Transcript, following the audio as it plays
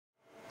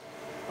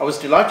I was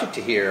delighted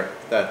to hear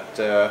that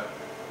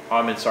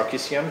Armend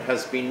Sargsyan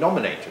has been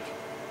nominated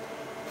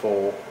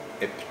for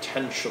a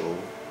potential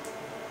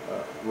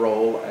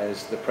role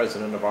as the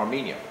president of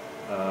Armenia.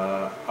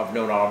 I've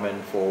known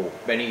Armend for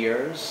many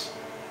years.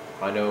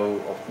 I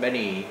know of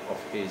many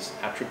of his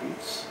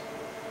attributes.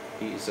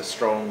 He is a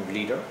strong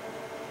leader.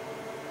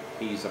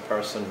 He's a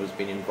person who's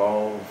been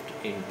involved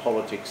in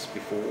politics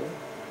before.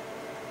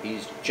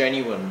 He's a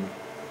genuine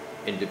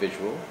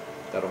individual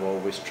that I've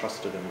always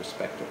trusted and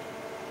respected.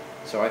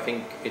 So I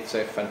think it's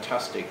a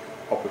fantastic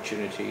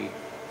opportunity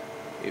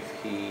if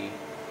he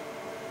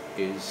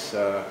is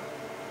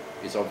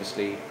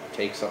obviously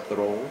takes up the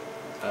role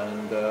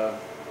and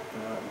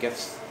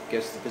gets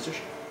the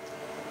position.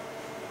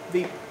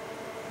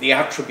 The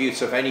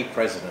attributes of any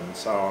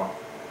president are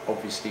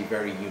obviously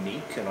very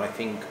unique, and I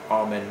think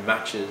Armend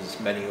matches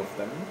many of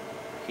them.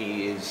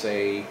 He is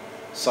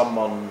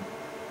someone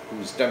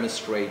who's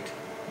demonstrated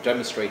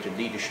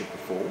leadership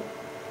before.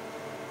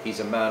 He's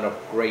a man of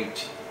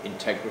great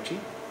integrity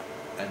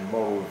and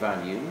moral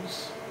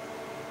values,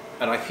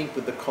 and I think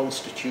with the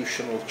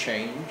constitutional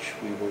change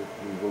we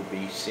will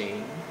be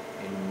seeing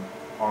in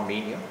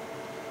Armenia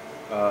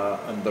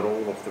and the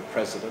role of the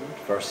president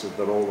versus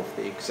the role of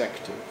the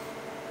executive,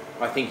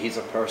 I think he's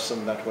a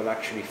person that will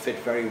actually fit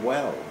very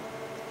well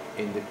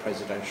in the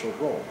presidential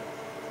role.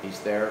 He's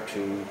there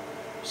to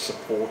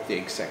support the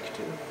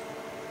executive,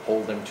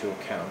 hold them to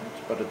account,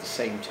 but at the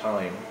same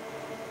time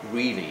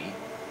really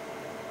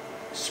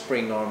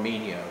spring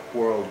Armenia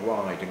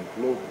worldwide and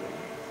globally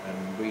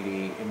and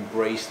really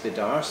embrace the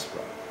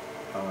diaspora.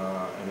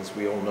 And as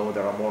we all know,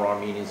 there are more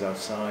Armenians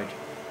outside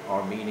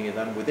Armenia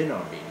than within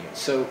Armenia.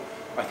 So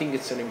I think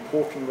it's an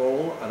important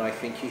role, and I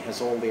think he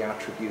has all the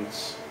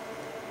attributes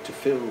to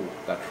fill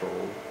that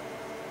role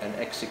and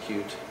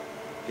execute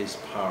his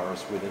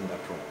powers within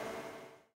that role.